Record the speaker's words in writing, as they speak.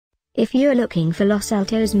If you're looking for Los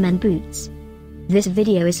Altos men boots, this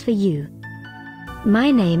video is for you.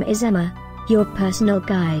 My name is Emma, your personal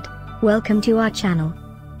guide. Welcome to our channel.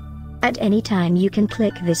 At any time you can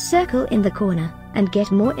click this circle in the corner, and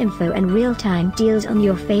get more info and real-time deals on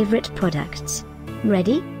your favorite products.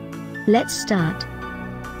 Ready? Let's start.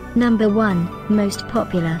 Number 1, Most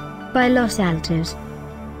Popular, by Los Altos.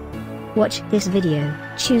 Watch this video,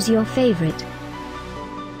 choose your favorite.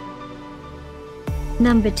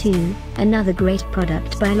 Number 2, another great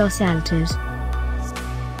product by Los Altos.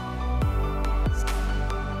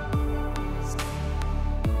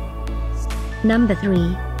 Number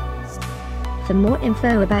 3. For more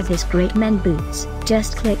info about this great men boots,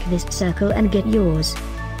 just click this circle and get yours.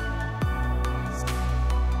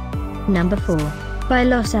 Number 4, by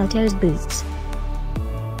Los Altos boots.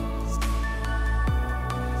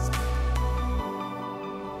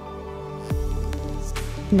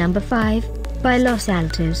 Number 5, by Los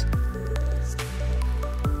Altos.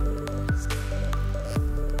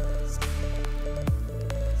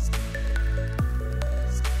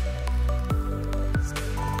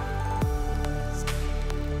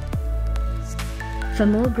 For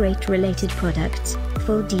more great related products,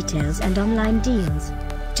 full details and online deals,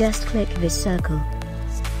 just click this circle.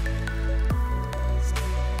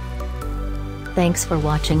 Thanks for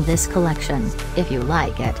watching this collection. If you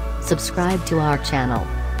like it, subscribe to our channel.